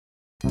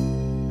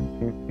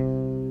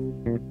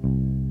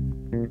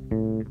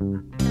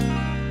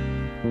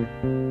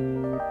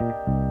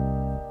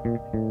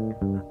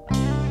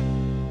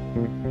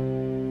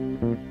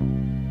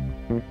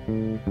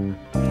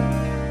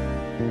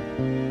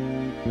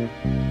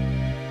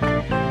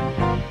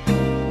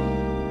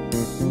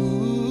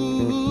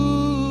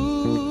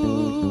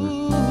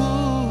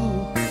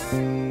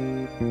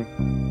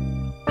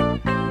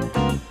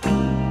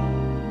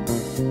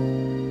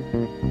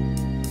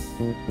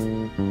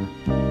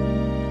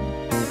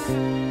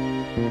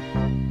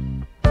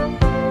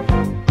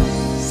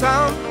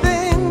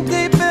Something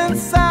deep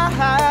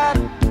inside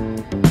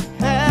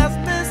has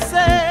me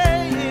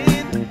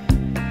saying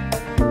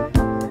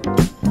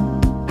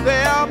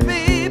there'll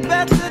be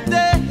better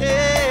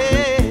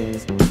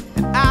days,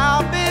 and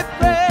I'll be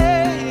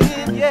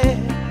praying, yeah,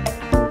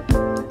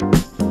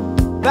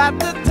 that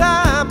the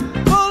time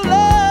for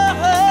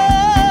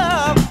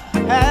love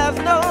has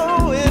no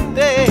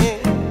ending.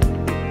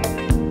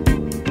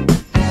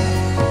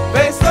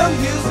 Based on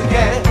music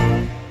and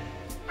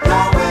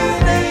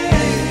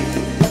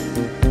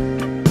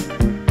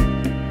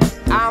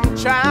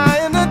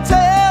trying to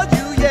tell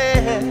you,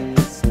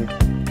 yes,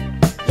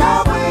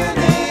 you're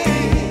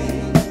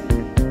winning.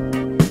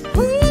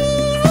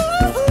 Ooh,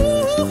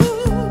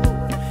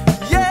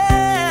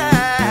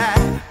 yeah,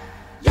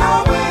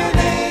 you're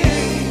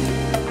winning.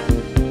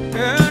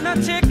 Earn a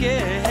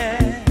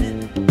ticket,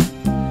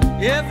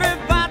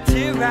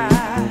 everybody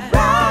ride.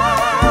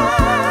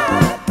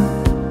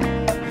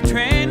 The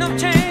train of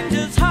change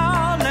is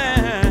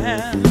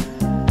hauling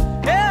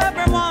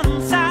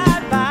everyone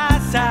side by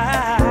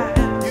side.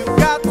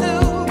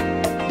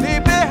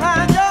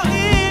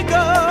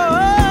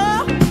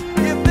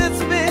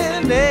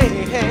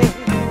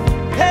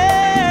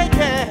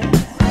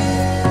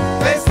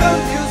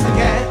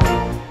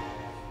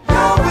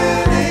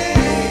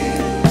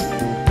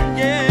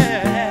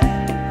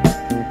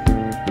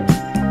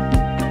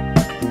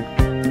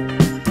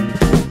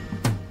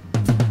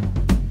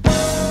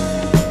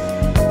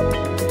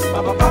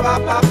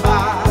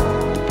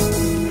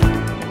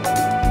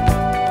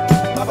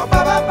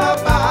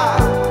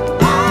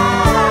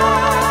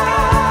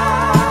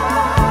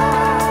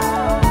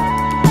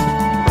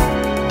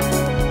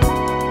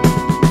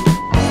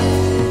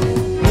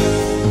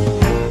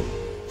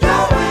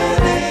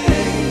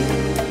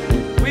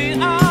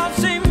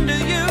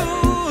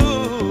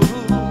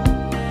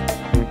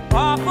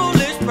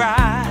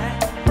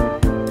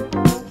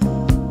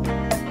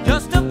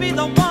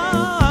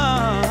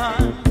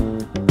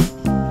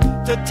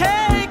 To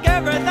take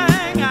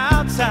everything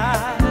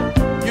outside.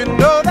 You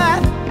know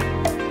that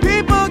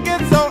people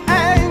get so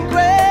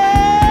angry,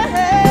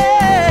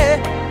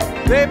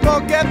 they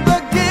forget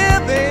the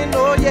giving,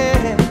 oh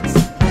yes.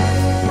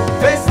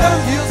 Face the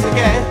music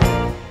and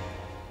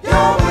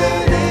you're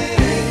winning.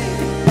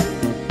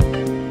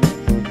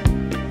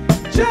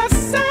 Just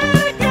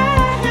say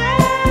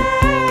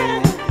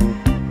yeah,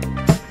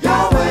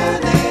 you're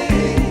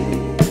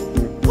winning.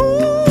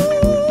 Ooh.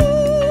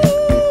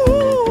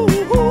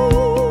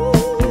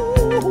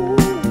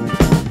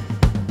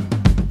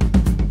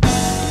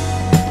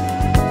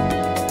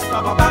 Ba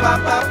ba ba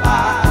ba ba.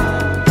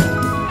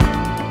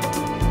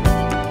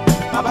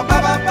 Ba ba ba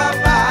ba ba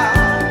ba.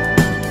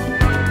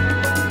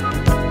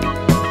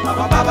 Ba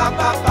ba ba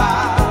ba ba.